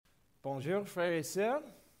Bonjour, frères et sœurs.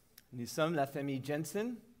 Nous sommes la famille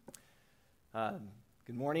Jensen.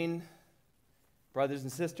 Good morning, brothers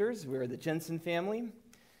and sisters. We're the Jensen family.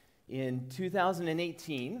 In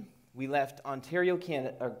 2018, we left Ontario,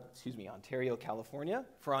 California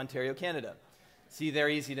for Ontario, Canada. See, they're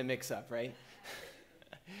easy to mix up, right?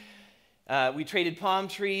 We traded palm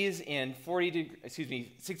trees and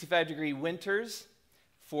 65-degree winters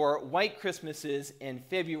for white Christmases and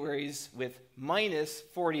Februarys with minus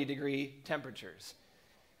 40-degree temperatures.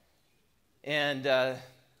 And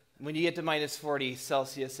when you get to minus 40,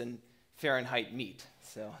 Celsius and Fahrenheit meet.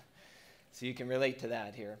 So you can relate to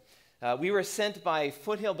that here. We were sent by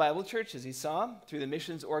Foothill Bible Church, as you saw, through the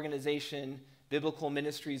missions organization Biblical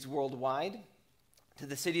Ministries Worldwide, to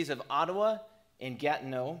the cities of Ottawa and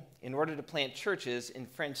Gatineau in order to plant churches in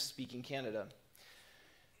French-speaking Canada.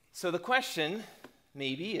 So the question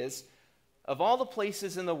maybe is, of all the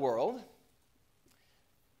places in the world,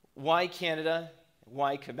 why Canada?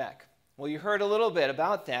 Why Quebec? Well, you heard a little bit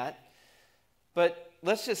about that, but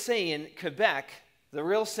let's just say in Quebec, the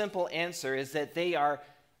real simple answer is that they are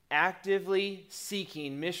actively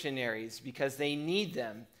seeking missionaries because they need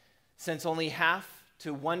them, since only 0.5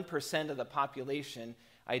 to 1% of the population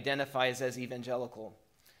identifies as evangelical.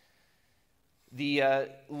 The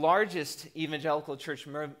largest evangelical church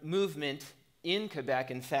movement in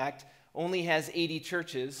Quebec, in fact, only has 80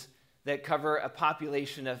 churches that cover a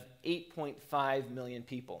population of 8.5 million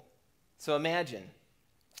people. So imagine,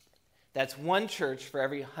 that's one church for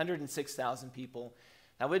every 106,000 people.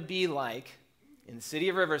 That would be like, in the city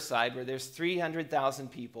of Riverside, where there's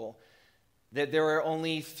 300,000 people, that there are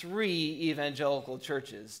only 3 evangelical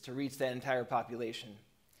churches to reach that entire population.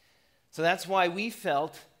 So that's why we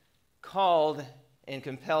felt called and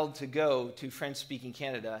compelled to go to French-speaking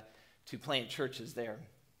Canada to plant churches there.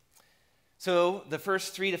 So the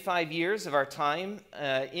first 3 to 5 years of our time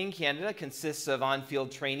in Canada consists of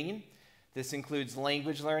on-field training. This includes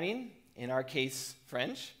language learning, in our case,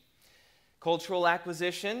 French. Cultural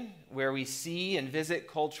acquisition, where we see and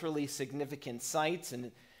visit culturally significant sites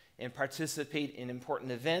and participate in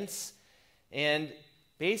important events. And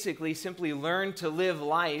basically simply learn to live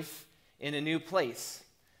life in a new place.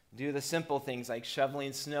 Do the simple things like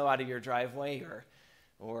shoveling snow out of your driveway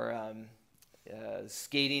or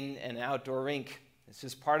skating in an outdoor rink. It's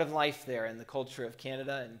just part of life there in the culture of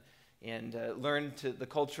Canada and learn to the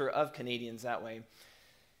culture of Canadians that way.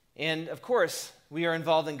 And of course, we are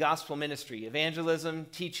involved in gospel ministry, evangelism,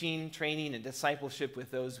 teaching, training, and discipleship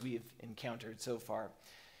with those we've encountered so far.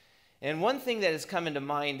 And one thing that has come into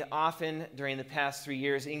mind often during the past 3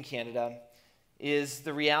 years in Canada is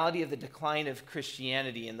the reality of the decline of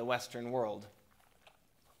Christianity in the Western world.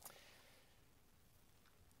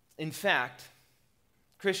 In fact,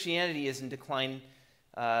 Christianity is in decline.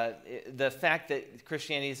 The fact that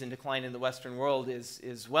Christianity is in decline in the Western world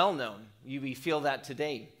is well known. We feel that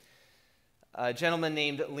today. A gentleman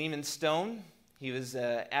named Lehman Stone, he was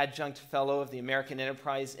an adjunct fellow of the American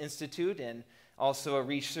Enterprise Institute and also a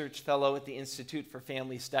research fellow at the Institute for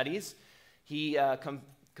Family Studies. He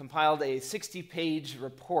compiled a 60-page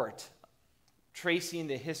report tracing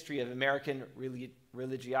the history of American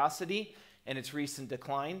religiosity and its recent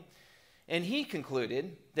decline. And he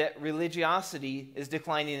concluded that religiosity is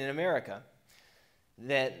declining in America,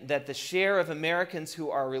 that the share of Americans who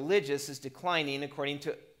are religious is declining according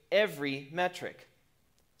to every metric.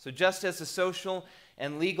 So just as the social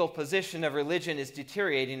and legal position of religion is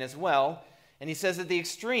deteriorating as well, and he says at the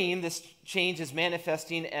extreme, this change is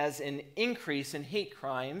manifesting as an increase in hate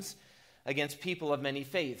crimes against people of many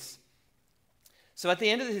faiths. So at the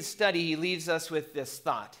end of his study, he leaves us with this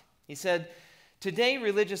thought. He said, today,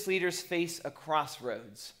 religious leaders face a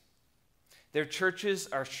crossroads. Their churches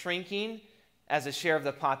are shrinking as a share of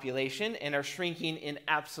the population and are shrinking in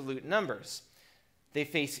absolute numbers. They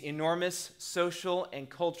face enormous social and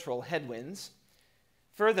cultural headwinds.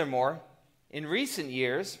 Furthermore, in recent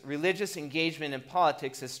years, religious engagement in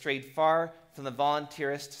politics has strayed far from the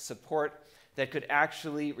volunteerist support that could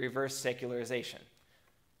actually reverse secularization.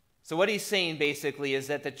 So what he's saying basically is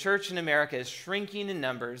that the church in America is shrinking in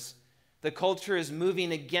numbers, the culture is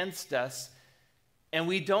moving against us, and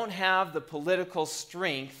we don't have the political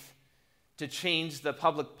strength to change the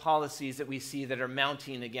public policies that we see that are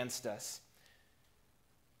mounting against us.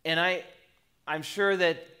 And I'm sure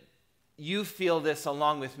that you feel this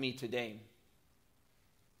along with me today.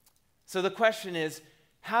 So the question is,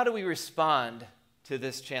 how do we respond to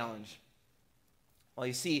this challenge? Well,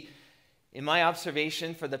 you see, in my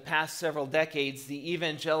observation for the past several decades, the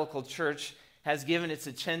evangelical church has given its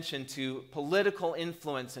attention to political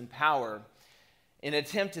influence and power in an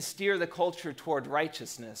attempt to steer the culture toward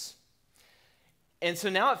righteousness. And so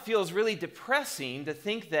now it feels really depressing to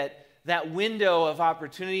think that that window of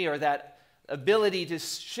opportunity or that ability to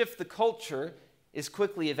shift the culture is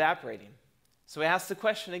quickly evaporating. So we ask the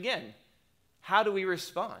question again, how do we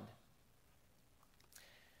respond?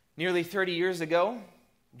 Nearly 30 years ago,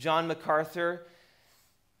 John MacArthur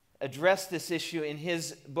addressed this issue in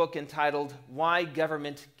his book entitled Why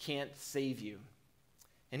Government Can't Save You.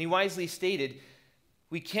 And he wisely stated,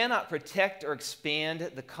 we cannot protect or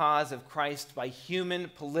expand the cause of Christ by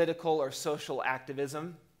human, political, or social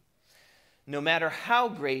activism, no matter how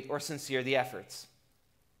great or sincere the efforts.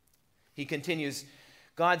 He continues,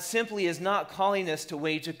 God simply is not calling us to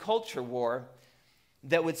wage a culture war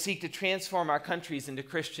that would seek to transform our countries into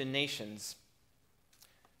Christian nations.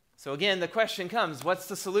 So again, the question comes, what's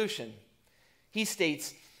the solution? He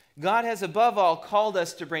states, God has above all called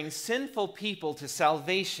us to bring sinful people to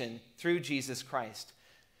salvation through Jesus Christ.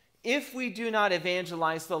 If we do not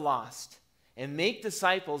evangelize the lost and make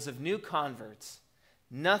disciples of new converts,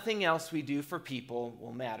 nothing else we do for people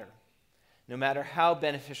will matter. No matter how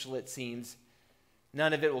beneficial it seems,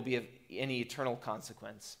 none of it will be of any eternal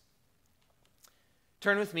consequence.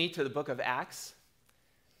 Turn with me to the book of Acts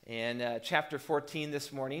and chapter 14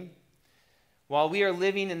 this morning. While we are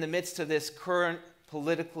living in the midst of this current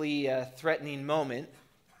politically threatening moment,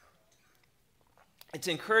 it's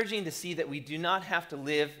encouraging to see that we do not have to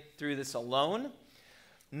live through this alone,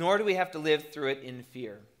 nor do we have to live through it in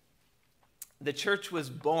fear. The church was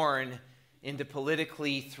born into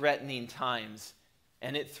politically threatening times,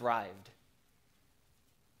 and it thrived.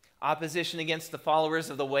 Opposition against the followers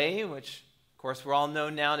of the way, which, of course, we're all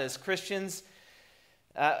known now as Christians,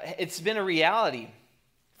 it's been a reality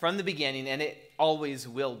from the beginning, and it always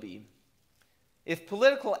will be. If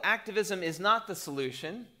political activism is not the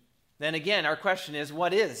solution, then again, our question is,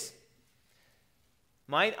 what is?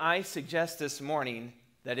 Might I suggest this morning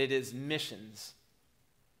that it is missions?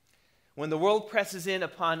 When the world presses in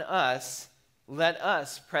upon us, let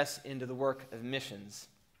us press into the work of missions.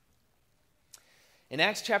 In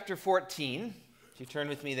Acts chapter 14, if you turn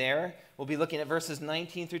with me there, we'll be looking at verses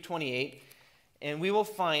 19 through 28, and we will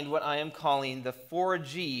find what I am calling the 4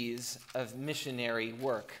 G's of missionary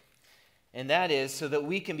work. And that is so that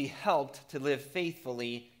we can be helped to live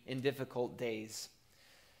faithfully in difficult days.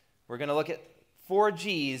 We're going to look at 4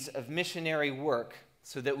 G's of missionary work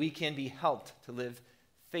so that we can be helped to live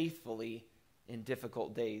faithfully in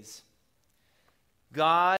difficult days.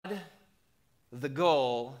 God, the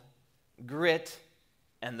goal, grit,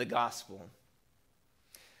 and the gospel.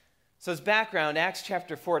 So as background, Acts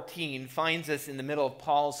chapter 14 finds us in the middle of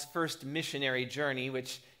Paul's first missionary journey,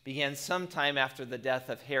 which began sometime after the death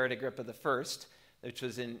of Herod Agrippa I, which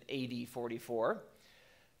was in AD 44.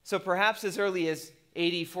 So perhaps as early as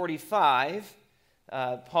AD 45,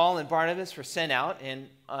 Paul and Barnabas were sent out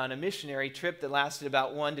on a missionary trip that lasted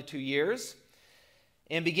about 1 to 2 years.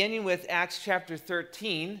 And beginning with Acts chapter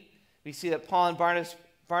 13, we see that Paul and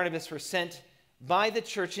Barnabas were sent by the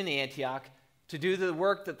church in Antioch to do the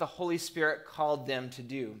work that the Holy Spirit called them to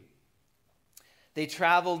do. They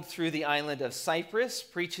traveled through the island of Cyprus,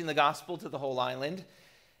 preaching the gospel to the whole island.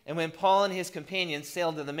 And when Paul and his companions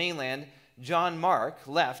sailed to the mainland, John Mark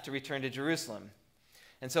left to return to Jerusalem.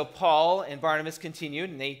 And so Paul and Barnabas continued,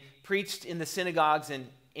 and they preached in the synagogues in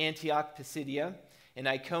Antioch, Pisidia, and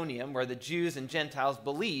Iconium, where the Jews and Gentiles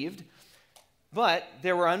believed. But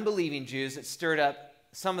there were unbelieving Jews that stirred up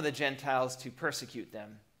some of the Gentiles to persecute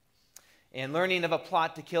them. And learning of a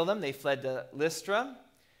plot to kill them, they fled to Lystra.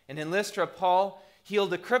 And in Lystra, Paul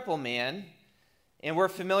healed a crippled man. And we're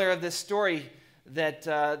familiar of this story that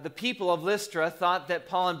the people of Lystra thought that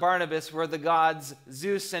Paul and Barnabas were the gods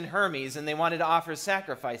Zeus and Hermes, and they wanted to offer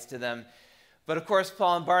sacrifice to them. But of course,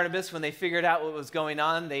 Paul and Barnabas, when they figured out what was going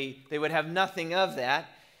on, they would have nothing of that.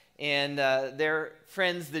 And their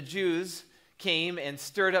friends, the Jews, came and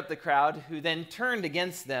stirred up the crowd, who then turned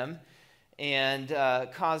against them and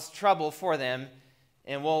caused trouble for them.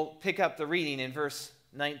 And we'll pick up the reading in verse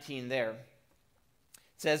 19 there. It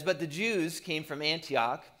says, "But the Jews came from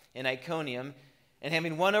Antioch and Iconium, and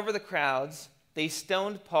having won over the crowds, they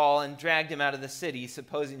stoned Paul and dragged him out of the city,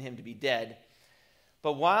 supposing him to be dead.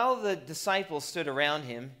 But while the disciples stood around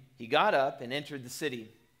him, he got up and entered the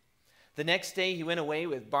city. The next day he went away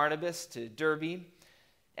with Barnabas to Derbe.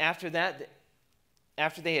 After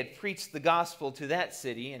they had preached the gospel to that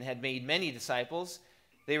city and had made many disciples,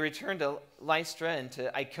 they returned to Lystra and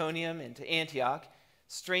to Iconium and to Antioch,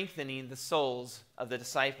 strengthening the souls of the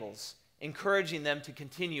disciples, encouraging them to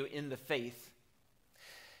continue in the faith,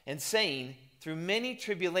 and saying, 'Through many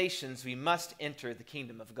tribulations we must enter the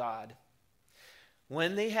kingdom of God.'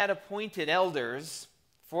 When they had appointed elders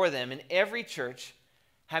for them in every church,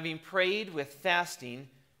 Having prayed with fasting,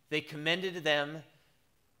 they commended them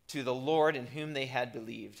to the Lord in whom they had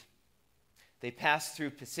believed. They passed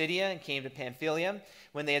through Pisidia and came to Pamphylia.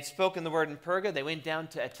 When they had spoken the word in Perga, they went down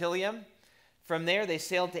to Attalia. From there they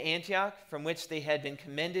sailed to Antioch, from which they had been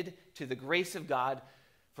commended to the grace of God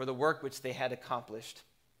for the work which they had accomplished.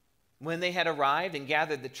 When they had arrived and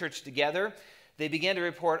gathered the church together, they began to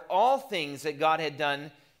report all things that God had done,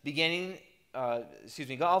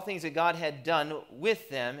 all things that God had done with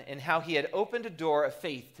them, and how he had opened a door of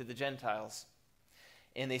faith to the Gentiles.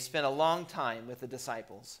 And they spent a long time with the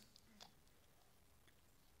disciples.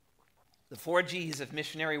 The 4 G's of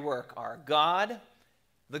missionary work are God,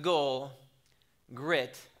 the goal,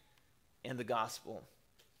 grit, and the gospel.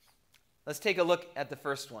 Let's take a look at the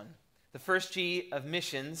first one. The first G of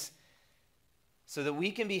missions, so that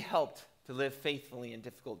we can be helped to live faithfully in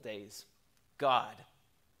difficult days. God.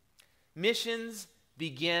 Missions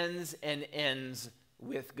begins and ends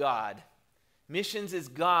with God. Missions is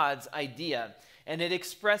God's idea, and it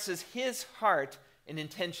expresses his heart and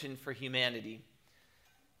intention for humanity.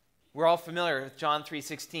 We're all familiar with John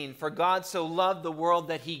 3:16. For God so loved the world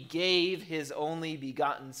that he gave his only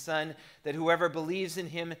begotten Son, that whoever believes in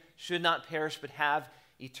him should not perish but have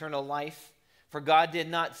eternal life. For God did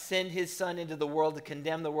not send his Son into the world to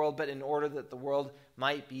condemn the world, but in order that the world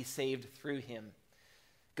might be saved through him.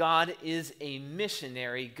 God is a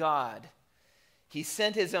missionary God. He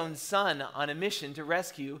sent his own Son on a mission to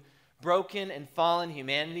rescue broken and fallen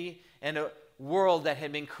humanity and a world that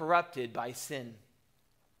had been corrupted by sin.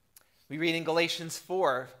 We read in Galatians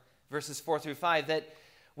 4, verses 4 through 5, that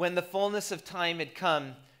when the fullness of time had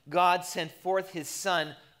come, God sent forth his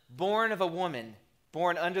Son, born of a woman,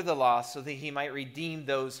 born under the law, so that he might redeem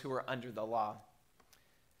those who were under the law.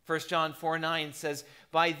 1 John 4:9 says,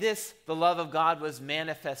 by this the love of God was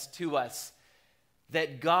manifest to us,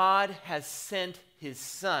 that God has sent his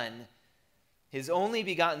Son, his only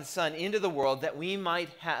begotten Son, into the world that we might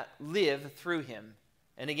live through him.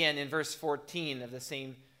 And again, in verse 14 of the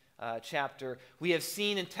same chapter, we have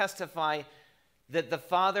seen and testify that the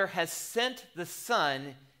Father has sent the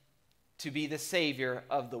Son to be the Savior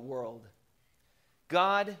of the world.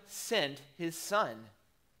 God sent his Son,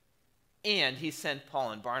 and he sent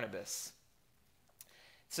Paul and Barnabas.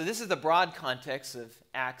 So this is the broad context of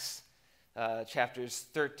Acts chapters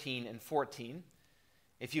 13 and 14.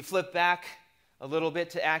 If you flip back a little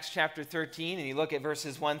bit to Acts chapter 13 and you look at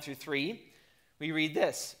verses 1 through 3, we read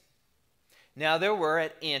this. Now there were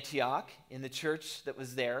at Antioch, in the church that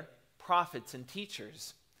was there, prophets and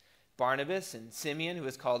teachers, Barnabas and Simeon, who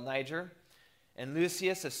was called Niger, and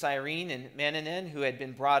Lucius of Cyrene, and Manaen, who had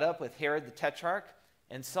been brought up with Herod the Tetrarch,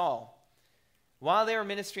 and Saul. While they were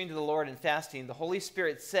ministering to the Lord and fasting, the Holy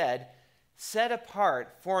Spirit said, set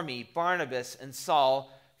apart for me Barnabas and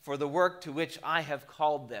Saul for the work to which I have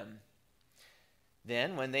called them.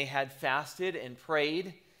 Then, when they had fasted and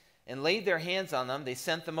prayed and laid their hands on them, they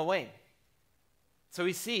sent them away. So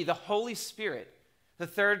we see the Holy Spirit, the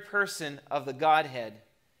third person of the Godhead.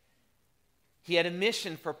 He had a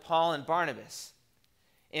mission for Paul and Barnabas.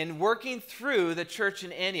 In working through the church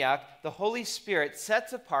in Antioch, the Holy Spirit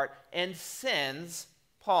sets apart and sends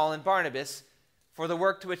Paul and Barnabas for the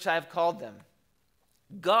work to which I have called them.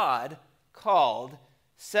 God called,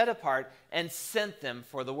 set apart, and sent them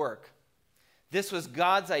for the work. This was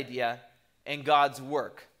God's idea and God's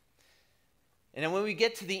work. And then when we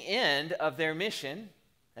get to the end of their mission,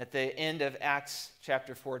 at the end of Acts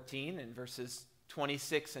chapter 14 and verses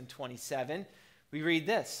 26 and 27, we read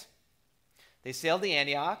this. They sailed to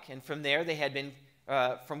Antioch, and from there they had been,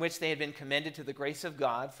 from which they had been commended to the grace of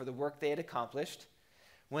God for the work they had accomplished.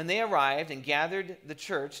 When they arrived and gathered the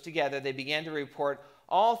church together, they began to report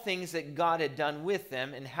all things that God had done with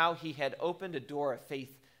them and how he had opened a door of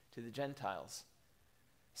faith to the Gentiles.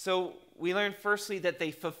 So we learn firstly that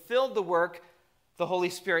they fulfilled the work the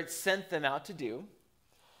Holy Spirit sent them out to do.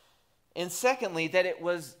 And secondly, that it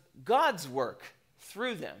was God's work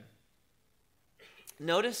through them.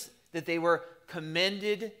 Notice that they were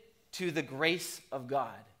commended to the grace of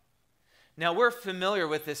God. Now, we're familiar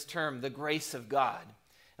with this term, the grace of God.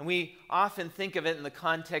 And we often think of it in the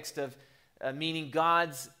context of meaning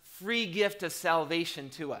God's free gift of salvation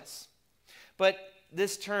to us. But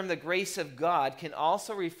this term, the grace of God, can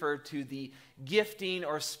also refer to the gifting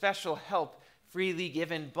or special help freely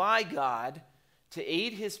given by God to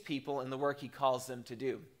aid his people in the work he calls them to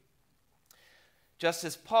do. Just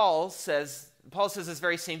as Paul says this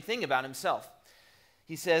very same thing about himself.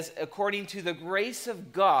 He says, according to the grace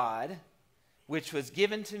of God, which was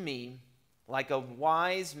given to me, like a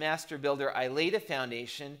wise master builder, I laid a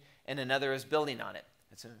foundation and another is building on it.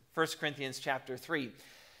 That's in 1 Corinthians chapter 3.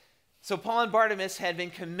 So Paul and Barnabas had been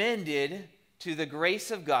commended to the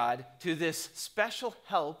grace of God, to this special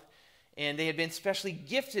help, and they had been specially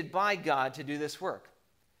gifted by God to do this work.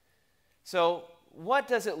 So what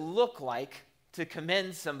does it look like to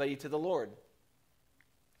commend somebody to the Lord?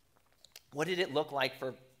 What did it look like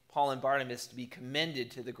for Paul and Barnabas to be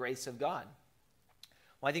commended to the grace of God?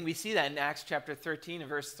 Well, I think we see that in Acts chapter 13 and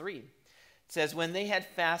verse 3. It says, when they had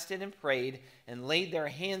fasted and prayed and laid their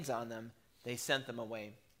hands on them, they sent them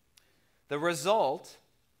away. The result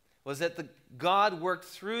was that God worked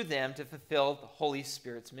through them to fulfill the Holy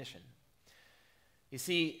Spirit's mission. You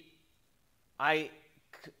see, I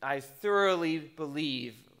thoroughly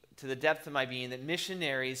believe to the depth of my being that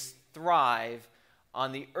missionaries thrive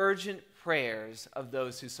on the urgent prayers of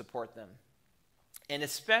those who support them, and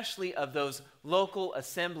especially of those local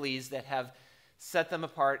assemblies that have set them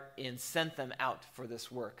apart and sent them out for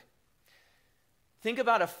this work. Think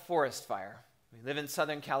about a forest fire. We live in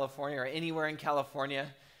Southern California or anywhere in California.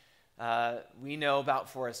 We know about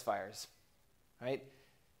forest fires, right?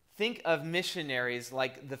 Think of missionaries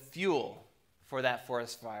like the fuel for that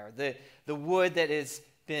forest fire, the wood that has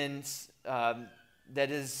been that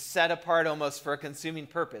is set apart almost for a consuming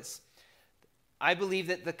purpose. I believe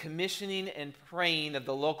that the commissioning and praying of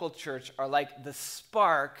the local church are like the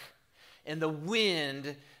spark and the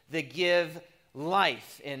wind that give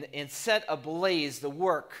life and set ablaze the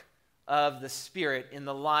work of the Spirit in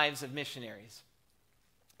the lives of missionaries.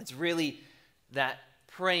 It's really that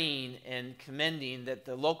praying and commending that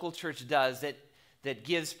the local church does that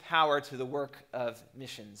gives power to the work of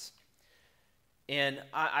missions. And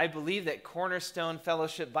I believe that Cornerstone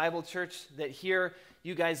Fellowship Bible Church, that here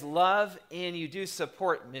you guys love and you do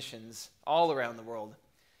support missions all around the world.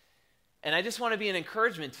 And I just want to be an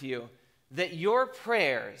encouragement to you that your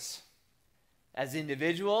prayers as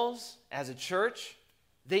individuals, as a church,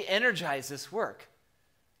 they energize this work.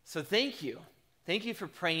 So thank you. Thank you for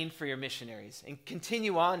praying for your missionaries and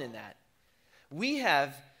continue on in that.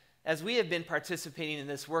 As we have been participating in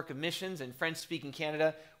this work of missions in French-speaking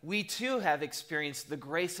Canada, we too have experienced the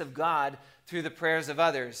grace of God through the prayers of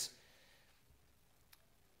others.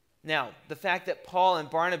 Now, the fact that Paul and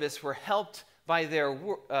Barnabas were helped by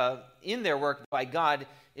in their work by God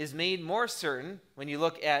is made more certain when you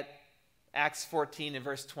look at Acts 14 and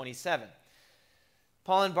verse 27.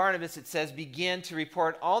 Paul and Barnabas, it says, began to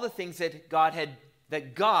report all the things that God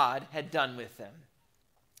had done with them.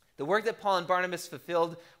 The work that Paul and Barnabas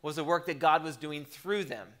fulfilled was a work that God was doing through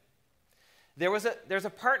them. There's a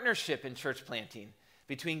partnership in church planting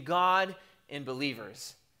between God and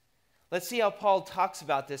believers. Let's see how Paul talks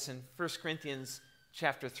about this in 1 Corinthians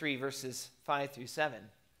chapter 3, verses 5 through 7.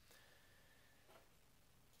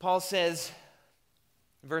 Paul says,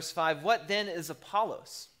 verse 5, what then is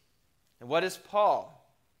Apollos? And what is Paul?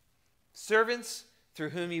 Servants through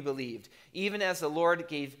whom you believed, even as the Lord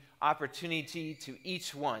gave opportunity to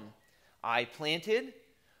each one. I planted,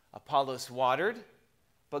 Apollos watered,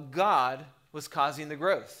 but God was causing the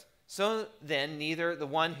growth. So then neither the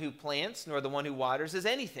one who plants nor the one who waters is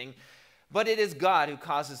anything, but it is God who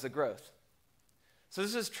causes the growth. So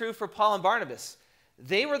this is true for Paul and Barnabas.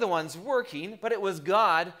 They were the ones working, but it was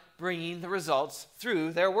God bringing the results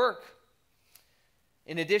through their work.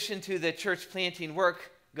 In addition to the church planting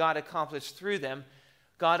work God accomplished through them,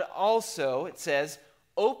 God also, it says,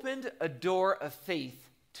 opened a door of faith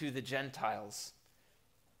to the Gentiles.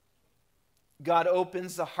 God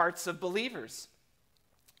opens the hearts of believers.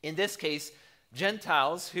 In this case,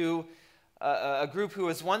 Gentiles, who a group who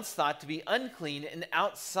was once thought to be unclean and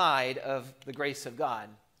outside of the grace of God.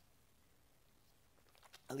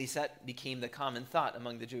 At least that became the common thought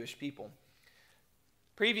among the Jewish people.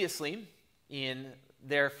 Previously, in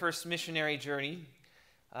their first missionary journey,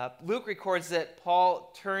 Luke records that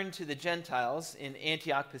Paul turned to the Gentiles in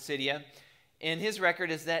Antioch, Pisidia, and his record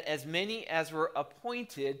is that as many as were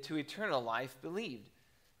appointed to eternal life believed.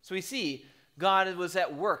 So we see God was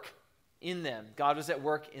at work in them. God was at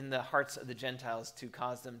work in the hearts of the Gentiles to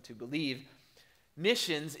cause them to believe.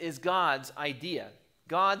 Missions is God's idea,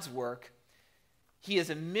 God's work. He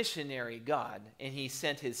is a missionary God, and he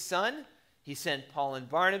sent his son, he sent Paul and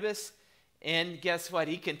Barnabas, and guess what?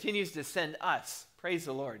 He continues to send us. Praise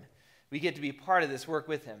the Lord. We get to be part of this work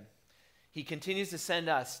with him. He continues to send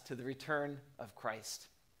us to the return of Christ.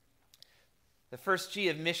 The first G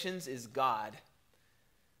of missions is God.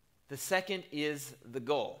 The second is the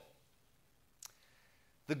goal.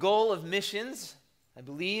 The goal of missions, I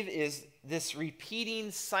believe, is this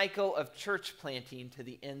repeating cycle of church planting to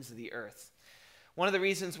the ends of the earth. One of the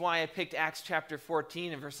reasons why I picked Acts chapter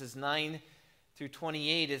 14 and verses 9 through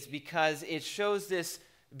 28 is because it shows this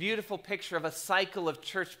beautiful picture of a cycle of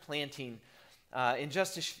church planting in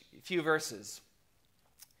just a few verses.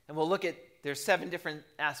 And we'll look at, there's 7 different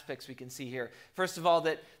aspects we can see here. First of all,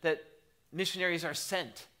 that missionaries are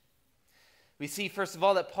sent. We see, first of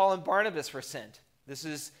all, that Paul and Barnabas were sent. This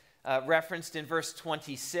is referenced in verse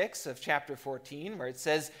 26 of chapter 14, where it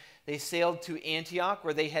says, they sailed to Antioch,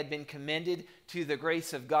 where they had been commended to the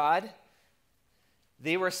grace of God.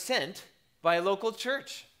 They were sent by a local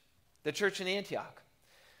church, the church in Antioch.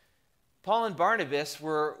 Paul and Barnabas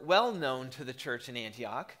were well known to the church in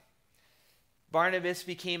Antioch. Barnabas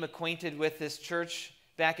became acquainted with this church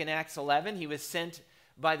back in Acts 11. He was sent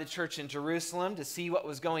by the church in Jerusalem to see what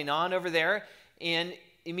was going on over there, and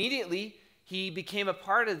immediately he became a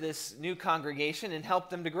part of this new congregation and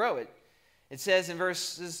helped them to grow it. It says in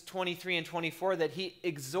verses 23 and 24 that he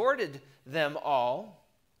exhorted them all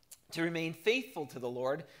to remain faithful to the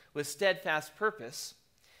Lord with steadfast purpose,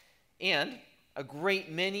 and a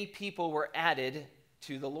great many people were added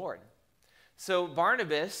to the Lord. So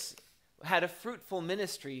Barnabas had a fruitful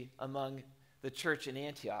ministry among the church in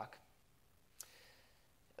Antioch.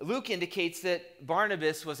 Luke indicates that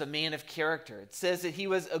Barnabas was a man of character. It says that he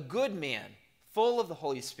was a good man, full of the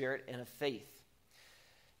Holy Spirit and of faith.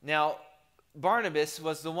 Now, Barnabas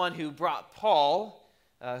was the one who brought Paul,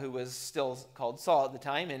 who was still called Saul at the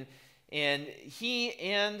time, and he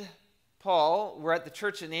and Paul were at the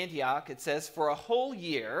church in Antioch, it says, for a whole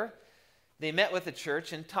year. They met with the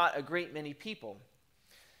church and taught a great many people.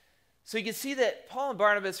 So you can see that Paul and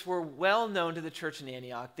Barnabas were well known to the church in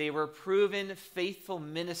Antioch. They were proven faithful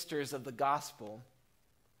ministers of the gospel.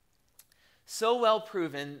 So well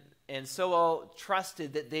proven and so well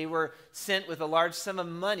trusted that they were sent with a large sum of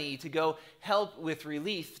money to go help with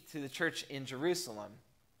relief to the church in Jerusalem.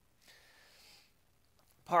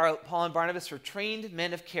 Paul and Barnabas were trained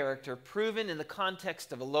men of character, proven in the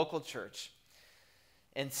context of a local church,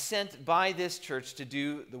 and sent by this church to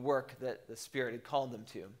do the work that the Spirit had called them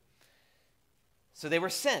to. So they were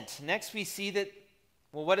sent. Next we see that,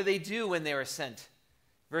 well, what do they do when they were sent?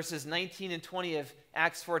 Verses 19 and 20 of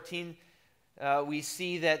Acts 14, we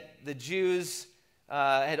see that the Jews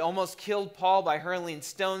had almost killed Paul by hurling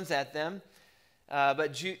stones at them,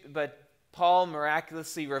 but Paul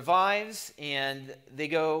miraculously revives, and they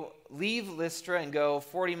leave Lystra and go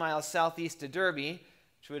 40 miles southeast to Derbe,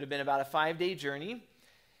 which would have been about a 5-day journey.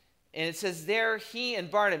 And it says there he and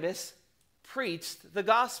Barnabas preached the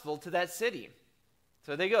gospel to that city.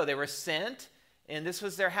 So they go. They were sent, and this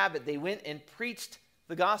was their habit. They went and preached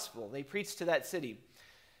the gospel. They preached to that city.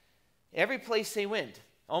 Every place they went,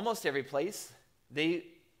 almost every place, they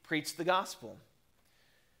preached the gospel.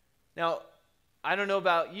 Now, I don't know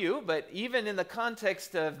about you, but even in the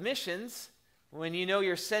context of missions, when you know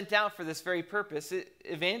you're sent out for this very purpose,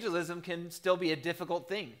 evangelism can still be a difficult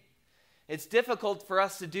thing. It's difficult for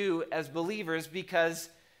us to do as believers because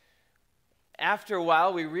after a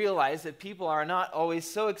while we realize that people are not always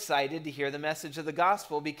so excited to hear the message of the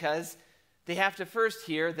gospel because they have to first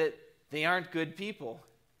hear that they aren't good people,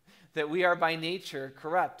 that we are by nature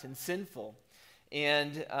corrupt and sinful.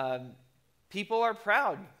 And people are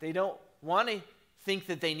proud. They don't want to think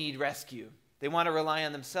that they need rescue. They want to rely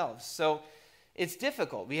on themselves. So it's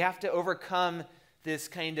difficult. We have to overcome this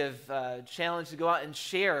kind of challenge to go out and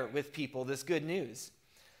share with people this good news.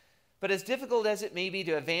 But as difficult as it may be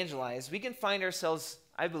to evangelize, we can find ourselves,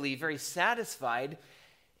 I believe, very satisfied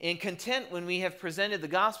and content when we have presented the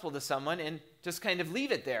gospel to someone and just kind of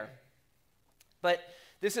leave it there. But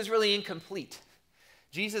this is really incomplete.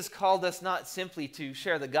 Jesus called us not simply to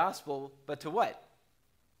share the gospel, but to what?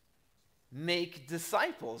 Make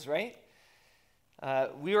disciples, right?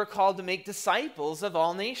 We were called to make disciples of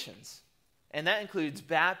all nations. And that includes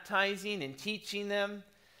baptizing and teaching them.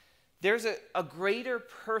 There's a greater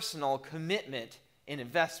personal commitment and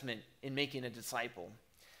investment in making a disciple.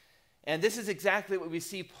 And this is exactly what we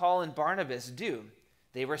see Paul and Barnabas do.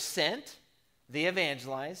 They were sent, they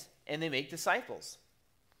evangelize, and they make disciples.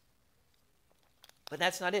 But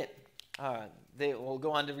that's not it. We'll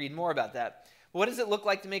go on to read more about that. What does it look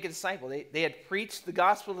like to make a disciple? They had preached the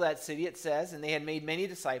gospel to that city, it says, and they had made many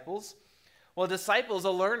disciples. Well, a disciple is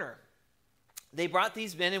a learner. They brought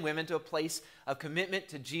these men and women to a place of commitment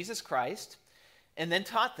to Jesus Christ and then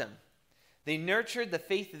taught them. They nurtured the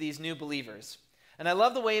faith of these new believers. And I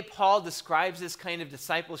love the way Paul describes this kind of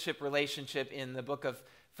discipleship relationship in the book of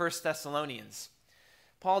 1 Thessalonians.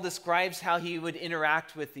 Paul describes how he would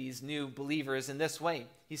interact with these new believers in this way.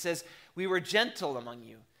 He says, "We were gentle among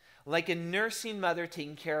you, like a nursing mother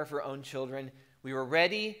taking care of her own children. We were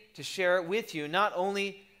ready to share with you not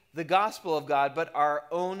only the gospel of God, but our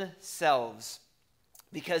own selves,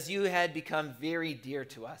 because you had become very dear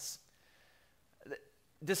to us."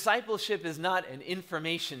 Discipleship is not an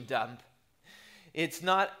information dump. It's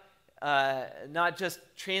not just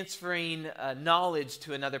transferring knowledge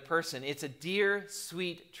to another person. It's a dear,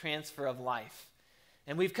 sweet transfer of life.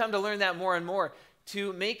 And we've come to learn that more and more.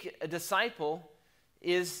 To make a disciple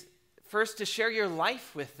is first to share your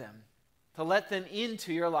life with them, to let them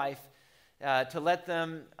into your life, to let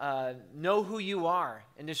them know who you are,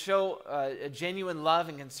 and to show a genuine love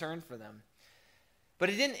and concern for them. But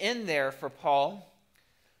it didn't end there for Paul,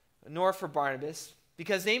 nor for Barnabas,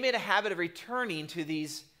 because they made a habit of returning to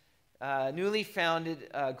these newly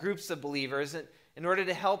founded groups of believers in order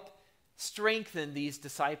to help strengthen these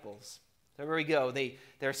disciples. So here we go.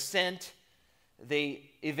 They're sent, they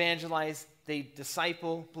evangelize, they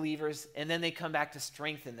disciple believers, and then they come back to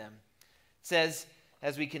strengthen them. It says,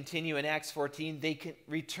 as we continue in Acts 14, they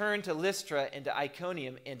return to Lystra and to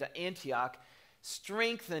Iconium and to Antioch,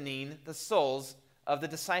 strengthening the souls of the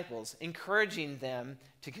disciples, encouraging them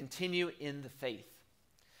to continue in the faith.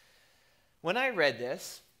 When I read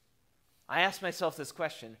this, I asked myself this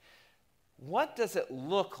question: what does it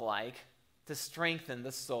look like to strengthen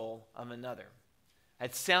the soul of another?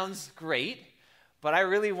 It sounds great, but I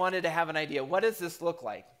really wanted to have an idea. What does this look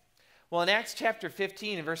like? Well, in Acts chapter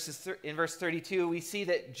 15, in verse 32, we see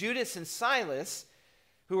that Judas and Silas,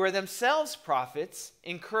 who were themselves prophets,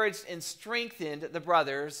 encouraged and strengthened the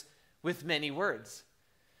brothers with many words.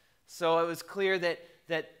 So it was clear that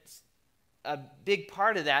a big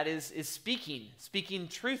part of that is speaking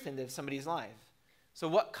truth into somebody's life. So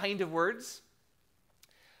what kind of words?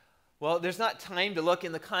 Well, there's not time to look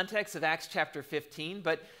in the context of Acts chapter 15,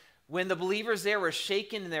 but when the believers there were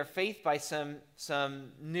shaken in their faith by some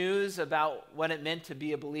news about what it meant to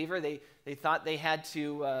be a believer, they thought they had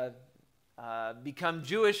to become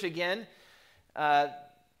Jewish again.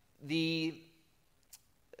 These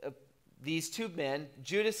two men,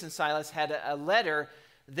 Judas and Silas, had a letter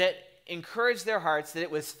that encouraged their hearts that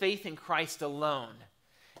it was faith in Christ alone.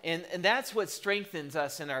 And that's what strengthens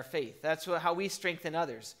us in our faith. That's how we strengthen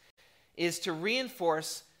others, is to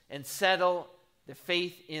reinforce and settle the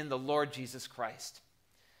faith in the Lord Jesus Christ.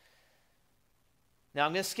 Now,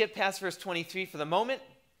 I'm going to skip past verse 23 for the moment,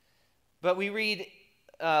 but we read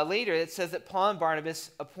later, it says that Paul and Barnabas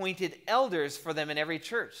appointed elders for them in every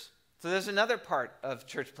church. So there's another part of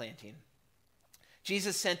church planting.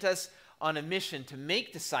 Jesus sent us on a mission to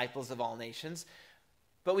make disciples of all nations,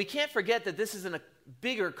 but we can't forget that this is in a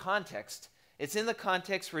bigger context. It's in the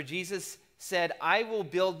context where Jesus said, "I will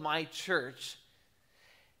build my church,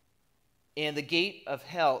 and the gates of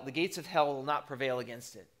hell will not prevail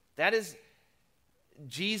against it." That is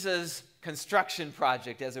Jesus' construction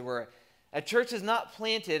project, as it were. A church is not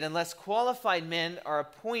planted unless qualified men are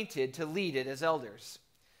appointed to lead it as elders.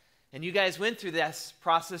 And you guys went through this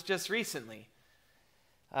process just recently.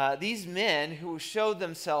 These men who showed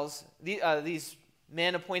themselves, these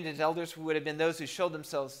men appointed as elders, who would have been those who showed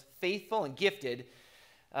themselves faithful and gifted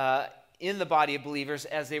in the body of believers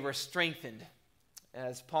as they were strengthened,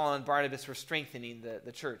 as Paul and Barnabas were strengthening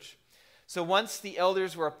the church. So once the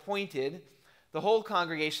elders were appointed, the whole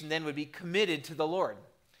congregation then would be committed to the Lord.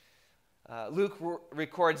 Luke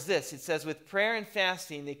records this. It says, with prayer and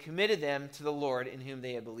fasting, they committed them to the Lord in whom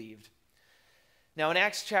they had believed. Now in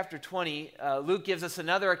Acts chapter 20, Luke gives us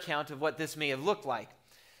another account of what this may have looked like.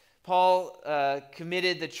 Paul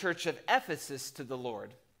committed the church of Ephesus to the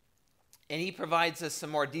Lord, and he provides us some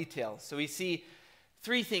more details. So we see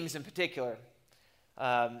three things in particular.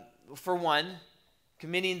 For one,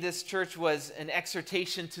 committing this church was an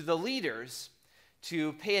exhortation to the leaders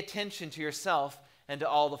to pay attention to yourself and to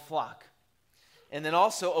all the flock. And then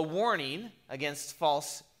also a warning against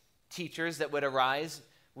false teachers that would arise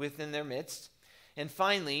within their midst. And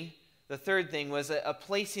finally, the third thing was a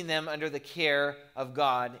placing them under the care of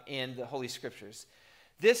God and the Holy Scriptures.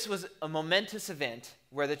 This was a momentous event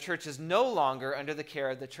where the church is no longer under the care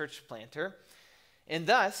of the church planter, and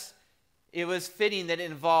thus it was fitting that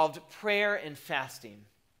it involved prayer and fasting.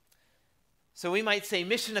 So we might say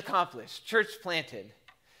mission accomplished, church planted.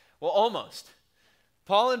 Well, almost.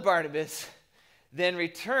 Paul and Barnabas then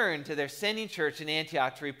returned to their sending church in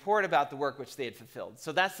Antioch to report about the work which they had fulfilled.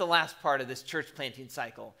 So that's the last part of this church planting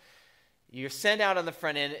cycle. You're sent out on the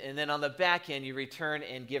front end, and then on the back end, you return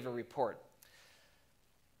and give a report.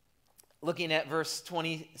 Looking at verse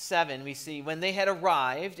 27, we see, when they had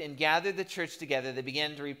arrived and gathered the church together, they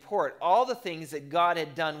began to report all the things that God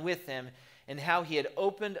had done with them and how he had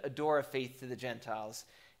opened a door of faith to the Gentiles.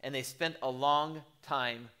 And they spent a long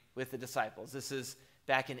time with the disciples. This is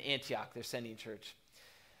back in Antioch, their sending church.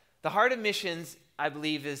 The heart of missions, I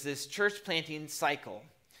believe, is this church planting cycle.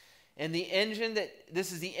 And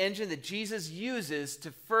this is the engine that Jesus uses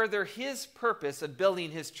to further his purpose of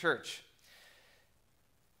building his church.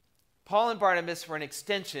 Paul and Barnabas were an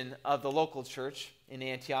extension of the local church in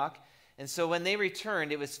Antioch, and so when they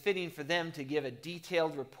returned, it was fitting for them to give a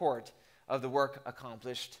detailed report of the work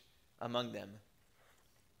accomplished among them.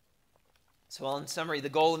 So, in summary, the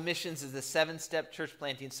goal of missions is the 7-step church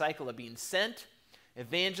planting cycle of being sent,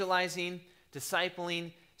 evangelizing,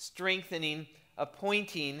 discipling, strengthening,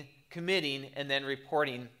 appointing, committing, and then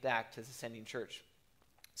reporting back to the sending church.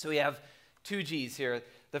 So we have 2 G's here.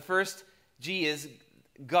 The first G is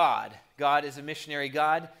God. God is a missionary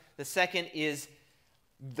God. The second is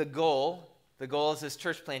the goal. The goal is this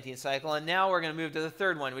church planting cycle. And now we're going to move to the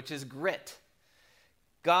third one, which is grit.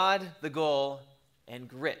 God, the goal, and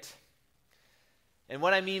grit. And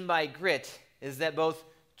what I mean by grit is that both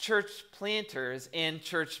church planters and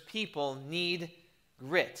church people need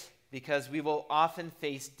grit because we will often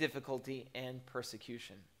face difficulty and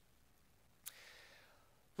persecution.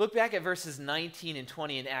 Look back at verses 19 and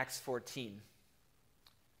 20 in Acts 14.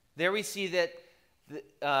 There we see that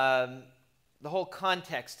the whole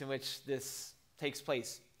context in which this takes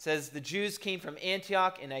place. It says, the Jews came from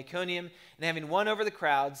Antioch and Iconium, and having won over the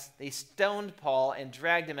crowds, they stoned Paul and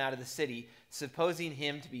dragged him out of the city, supposing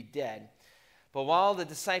him to be dead. But while the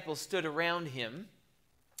disciples stood around him,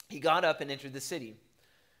 he got up and entered the city.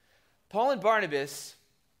 Paul and Barnabas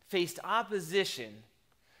faced opposition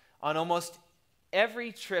on almost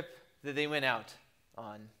every trip that they went out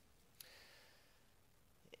on.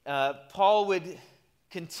 Paul would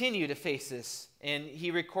continue to face this, and he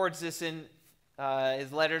records this in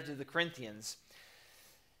his letter to the Corinthians.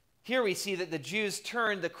 Here we see that the Jews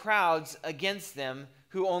turned the crowds against them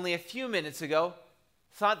who only a few minutes ago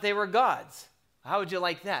thought they were gods. How would you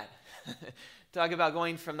like that? Talk about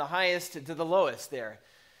going from the highest to the lowest there.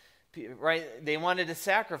 Right? They wanted to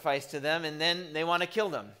sacrifice to them, and then they want to kill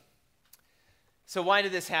them. So why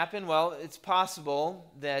did this happen? Well, it's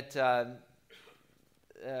possible that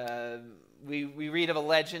we read of a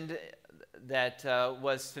legend that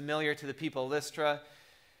was familiar to the people of Lystra.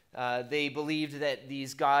 They believed that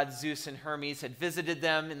these gods, Zeus and Hermes, had visited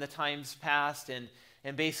them in the times past, and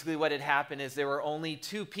basically what had happened is there were only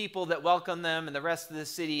 2 people that welcomed them, and the rest of the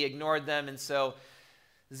city ignored them, and so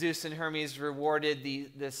Zeus and Hermes rewarded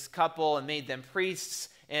this couple and made them priests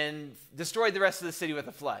and destroyed the rest of the city with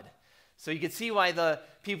a flood. So you could see why the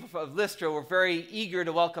people of Lystra were very eager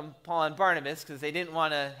to welcome Paul and Barnabas, because they didn't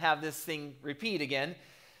want to have this thing repeat again.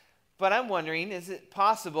 But I'm wondering, is it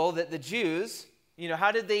possible that the Jews,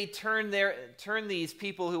 how did they turn these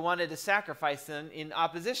people who wanted to sacrifice them in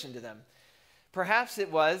opposition to them? Perhaps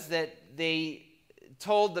it was that they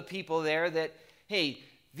told the people there that, hey,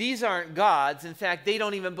 these aren't gods. In fact, they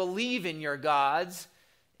don't even believe in your gods,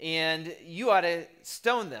 and you ought to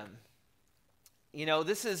stone them.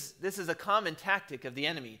 This is a common tactic of the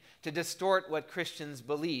enemy, to distort what Christians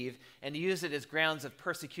believe and to use it as grounds of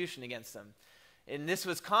persecution against them. And this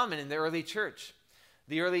was common in the early church.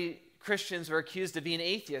 The early Christians were accused of being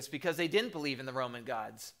atheists because they didn't believe in the Roman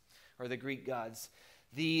gods or the Greek gods.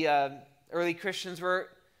 The early Christians were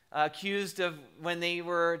accused of, when they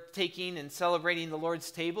were taking and celebrating the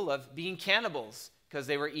Lord's table, of being cannibals because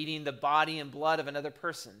they were eating the body and blood of another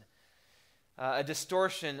person. A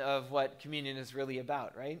distortion of what communion is really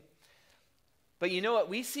about, right? But you know what?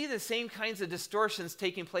 We see the same kinds of distortions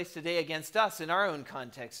taking place today against us in our own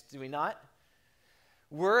context, do we not?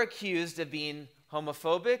 We're accused of being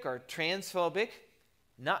homophobic or transphobic,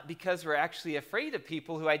 not because we're actually afraid of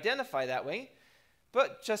people who identify that way,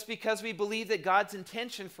 but just because we believe that God's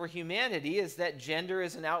intention for humanity is that gender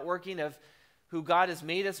is an outworking of who God has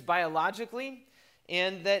made us biologically,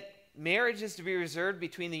 and that marriage is to be reserved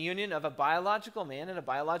between the union of a biological man and a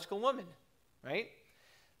biological woman, right?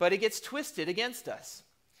 But it gets twisted against us.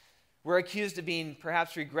 We're accused of being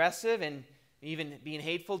perhaps regressive and even being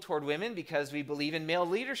hateful toward women because we believe in male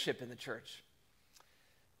leadership in the church.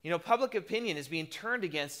 Public opinion is being turned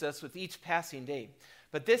against us with each passing day.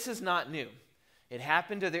 But this is not new. It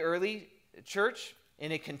happened to the early church,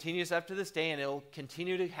 and it continues up to this day, and it will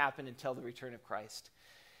continue to happen until the return of Christ.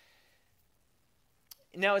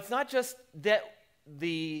 Now, it's not just that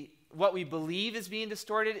what we believe is being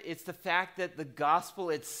distorted, it's the fact that the gospel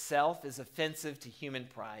itself is offensive to human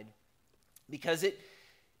pride, because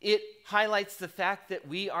it highlights the fact that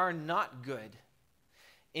we are not good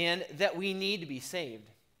and that we need to be saved.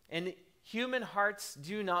 And human hearts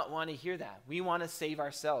do not want to hear that. We want to save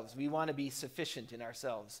ourselves. We want to be sufficient in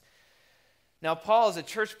ourselves. Now, Paul, as a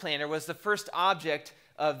church planter, was the first object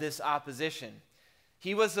of this opposition.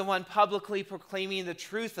 He was the one publicly proclaiming the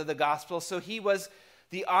truth of the gospel, so he was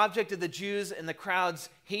the object of the Jews and the crowd's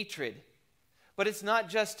hatred. But it's not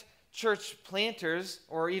just church planters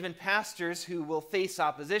or even pastors who will face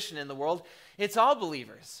opposition in the world. It's all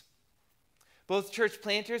believers. Both church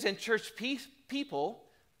planters and church people,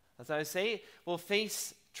 as I say, will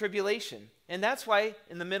face tribulation. And that's why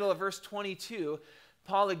in the middle of verse 22,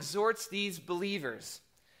 Paul exhorts these believers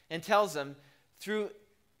and tells them, through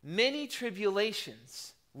many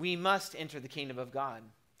tribulations, we must enter the kingdom of God.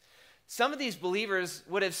 Some of these believers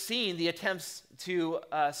would have seen the attempts to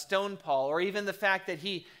stone Paul, or even the fact that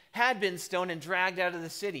he had been stoned and dragged out of the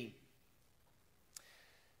city.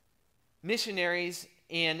 Missionaries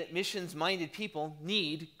and missions-minded people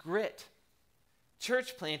need grit.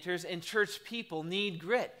 Church planters and church people need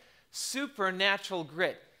grit, supernatural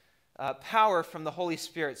grit, power from the Holy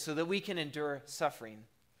Spirit so that we can endure suffering.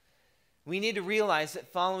 We need to realize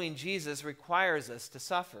that following Jesus requires us to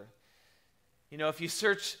suffer. You know, if you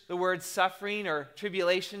search the word suffering or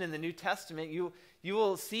tribulation in the New Testament, you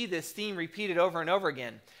will see this theme repeated over and over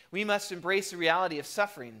again. We must embrace the reality of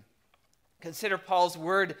suffering. Consider Paul's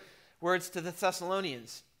words to the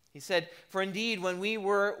Thessalonians. He said, "For indeed, when we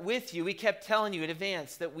were with you, we kept telling you in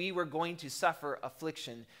advance that we were going to suffer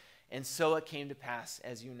affliction, and so it came to pass,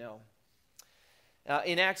 as you know."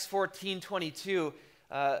 In Acts 14:22,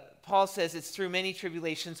 Paul says it's through many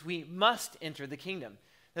tribulations we must enter the kingdom.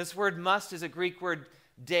 This word must is a Greek word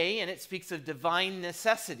dei, and it speaks of divine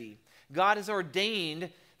necessity. God has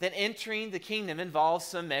ordained that entering the kingdom involves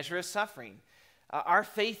some measure of suffering. Our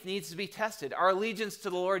faith needs to be tested. Our allegiance to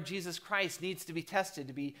the Lord Jesus Christ needs to be tested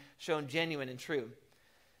to be shown genuine and true.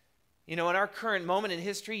 You know, in our current moment in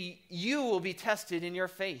history, you will be tested in your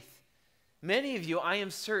faith. Many of you, I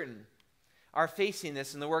am certain, are facing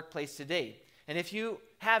this in the workplace today. And if you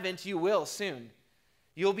haven't, you will soon.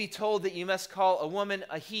 You'll be told that you must call a woman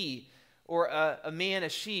a he, or a man a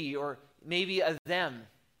she, or maybe a them.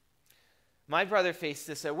 My brother faced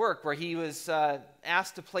this at work, where he was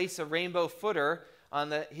asked to place a rainbow footer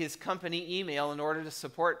on his company email in order to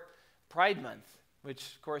support Pride Month,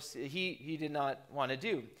 which, of course, he did not want to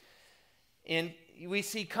do. And we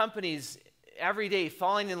see companies every day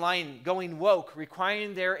falling in line, going woke,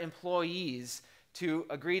 requiring their employees to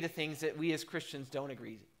agree to things that we as Christians don't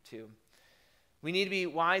agree to. We need to be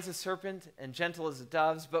wise as serpent and gentle as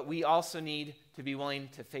doves, but we also need to be willing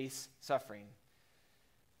to face suffering.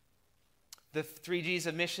 The 3 G's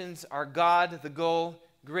of missions are God, the goal,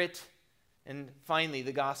 grit, and finally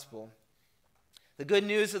the gospel. The good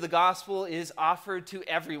news of the gospel is offered to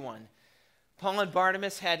everyone. Paul and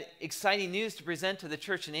Barnabas had exciting news to present to the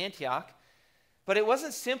church in Antioch, but it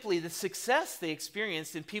wasn't simply the success they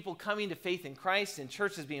experienced in people coming to faith in Christ and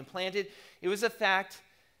churches being planted. It was the fact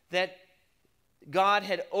that God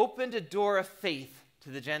had opened a door of faith to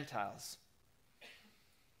the Gentiles.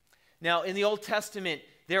 Now, in the Old Testament,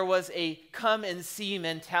 there was a come and see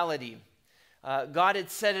mentality. God had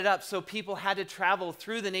set it up so people had to travel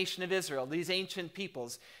through the nation of Israel, these ancient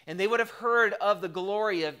peoples, and they would have heard of the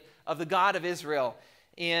glory of the God of Israel.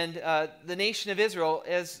 And the nation of Israel,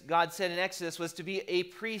 as God said in Exodus, was to be a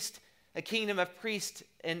priest, a kingdom of priests,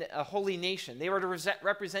 and a holy nation. They were to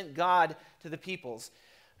represent God to the peoples.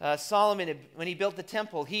 Solomon, when he built the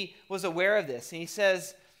temple, he was aware of this. And he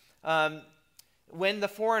says, when the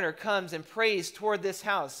foreigner comes and prays toward this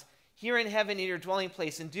house, here in heaven in your dwelling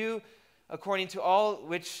place, and do according to all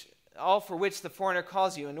for which the foreigner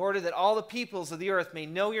calls you, in order that all the peoples of the earth may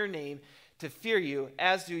know your name, to fear you,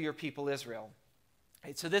 as do your people Israel.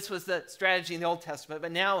 Right, so this was the strategy in the Old Testament,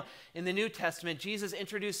 but now in the New Testament, Jesus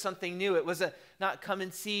introduced something new. It was a not come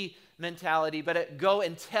and see mentality, but a go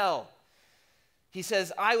and tell. He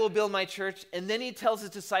says, I will build my church, and then he tells his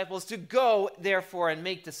disciples to go, therefore, and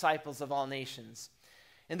make disciples of all nations.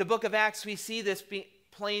 In the book of Acts, we see this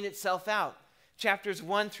playing itself out. Chapters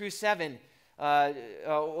 1 through 7.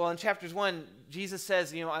 In chapters 1, Jesus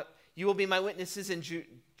says, you will be my witnesses in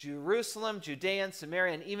Jerusalem, Judea, and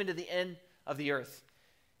Samaria, and even to the end of the earth.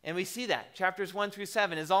 And we see that. Chapters 1 through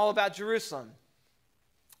 7 is all about Jerusalem.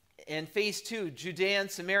 And phase 2, Judea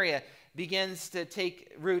and Samaria, begins to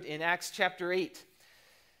take root in Acts chapter 8.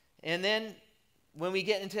 And then when we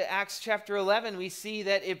get into Acts chapter 11, we see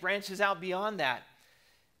that it branches out beyond that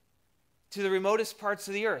to the remotest parts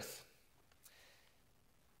of the earth.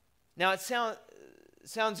 Now, it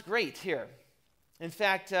sounds great here. In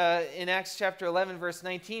fact, in Acts chapter 11, verse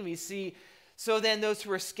 19, we see, so then those who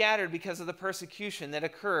were scattered because of the persecution that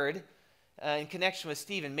occurred in connection with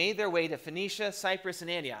Stephen made their way to Phoenicia, Cyprus,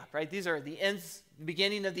 and Antioch, right? These are the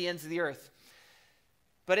beginning of the ends of the earth.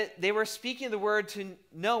 But they were speaking the word to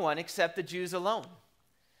no one except the Jews alone.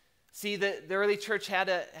 See, the early church had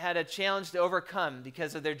a challenge to overcome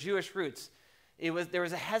because of their Jewish roots. There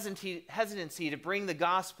was a hesitancy to bring the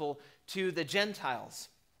gospel to the Gentiles.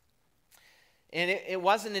 And it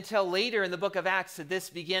wasn't until later in the book of Acts that this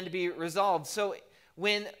began to be resolved. So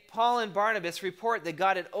When Paul and Barnabas report that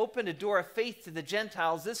God had opened a door of faith to the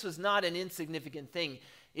Gentiles, this was not an insignificant thing.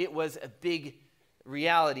 It was a big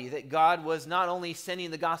reality that God was not only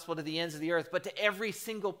sending the gospel to the ends of the earth, but to every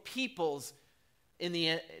single peoples to the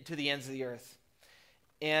ends of the earth.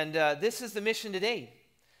 And this is the mission today.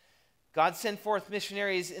 God sent forth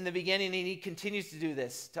missionaries in the beginning, and he continues to do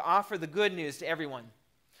this, to offer the good news to everyone.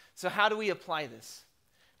 So how do we apply this?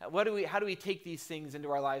 How do we take these things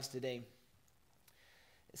into our lives today?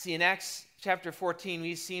 See, in Acts chapter 14,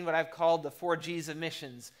 we've seen what I've called the 4 G's of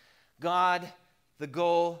missions: God, the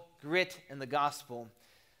goal, grit, and the gospel.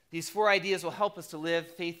 These 4 ideas will help us to live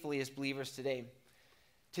faithfully as believers today.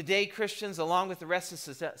 Today, Christians, along with the rest of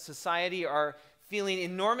society, are feeling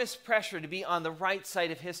enormous pressure to be on the right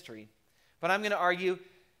side of history. But I'm going to argue,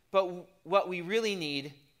 but what we really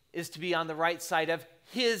need is to be on the right side of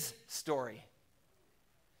his story.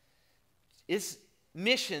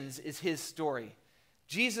 Missions is his story.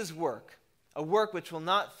 Jesus' work, a work which will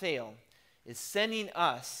not fail, is sending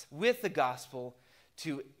us with the gospel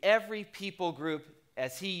to every people group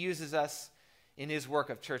as he uses us in his work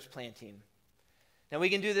of church planting. Now, we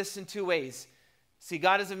can do this in 2 ways. See,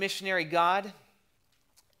 God is a missionary God,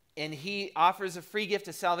 and he offers a free gift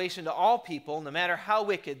of salvation to all people, no matter how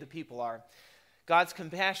wicked the people are. God's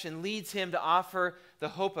compassion leads him to offer the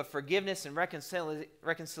hope of forgiveness and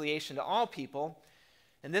reconciliation to all people.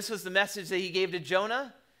 And this was the message that he gave to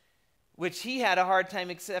Jonah, which he had a hard time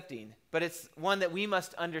accepting, but it's one that we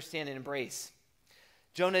must understand and embrace.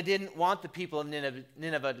 Jonah didn't want the people of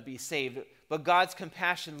Nineveh to be saved, but God's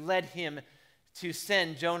compassion led him to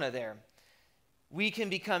send Jonah there. We can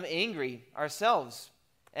become angry ourselves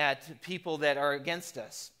at people that are against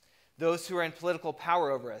us, those who are in political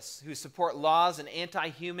power over us, who support laws and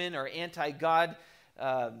anti-human or anti-God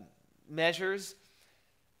measures.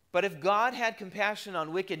 But if God had compassion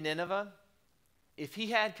on wicked Nineveh, if he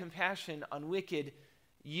had compassion on wicked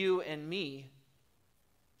you and me,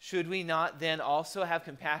 should we not then also have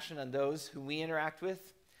compassion on those whom we interact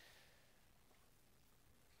with?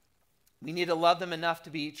 We need to love them enough to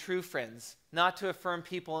be true friends, not to affirm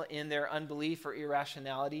people in their unbelief or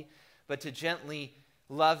irrationality, but to gently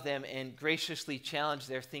love them and graciously challenge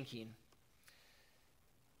their thinking.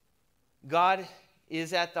 God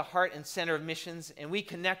is at the heart and center of missions, and we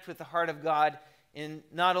connect with the heart of God in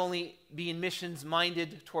not only being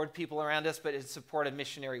missions-minded toward people around us, but in support of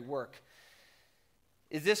missionary work.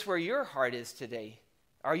 Is this where your heart is today?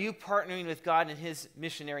 Are you partnering with God in his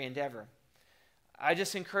missionary endeavor? I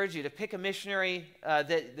just encourage you to pick a missionary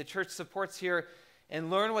that the church supports here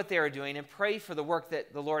and learn what they are doing and pray for the work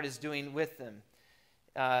that the Lord is doing with them.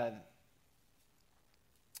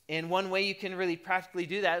 And one way you can really practically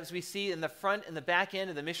do that, as we see in the front and the back end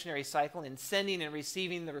of the missionary cycle, in sending and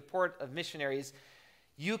receiving the report of missionaries,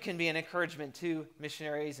 you can be an encouragement to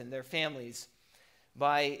missionaries and their families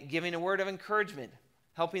by giving a word of encouragement,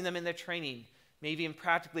 helping them in their training, maybe in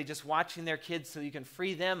practically just watching their kids so you can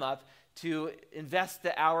free them up to invest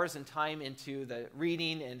the hours and time into the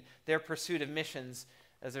reading and their pursuit of missions,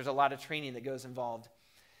 as there's a lot of training that goes involved.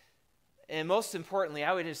 And most importantly,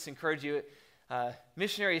 I would just encourage you,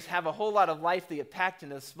 missionaries have a whole lot of life they get packed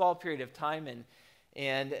in a small period of time,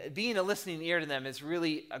 and being a listening ear to them is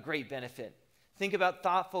really a great benefit. Think about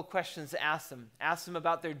thoughtful questions to ask them. Ask them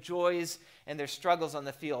about their joys and their struggles on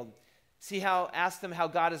the field. Ask them how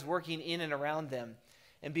God is working in and around them,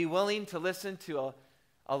 and be willing to listen to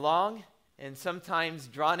a long and sometimes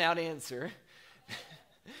drawn-out answer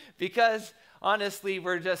because, honestly,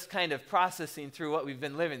 we're just kind of processing through what we've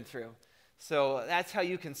been living through. So that's how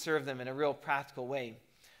you can serve them in a real practical way.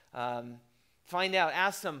 Find out,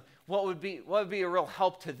 ask them what would be a real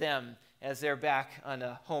help to them as they're back on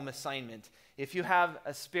a home assignment. If you have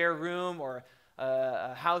a spare room or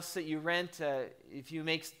a house that you rent, if you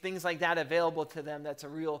make things like that available to them, that's a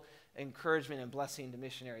real encouragement and blessing to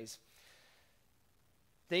missionaries.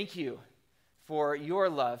 Thank you for your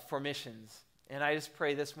love for missions. And I just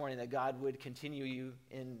pray this morning that God would continue you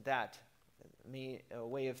in that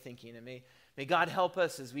way of thinking. And may God help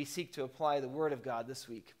us as we seek to apply the word of God this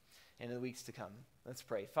week and in the weeks to come. Let's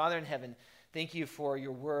pray. Father in heaven, thank you for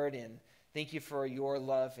your word, and thank you for your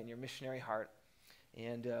love and your missionary heart.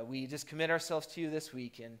 And we just commit ourselves to you this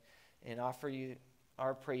week and offer you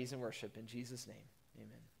our praise and worship in Jesus' name.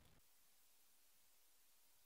 Amen.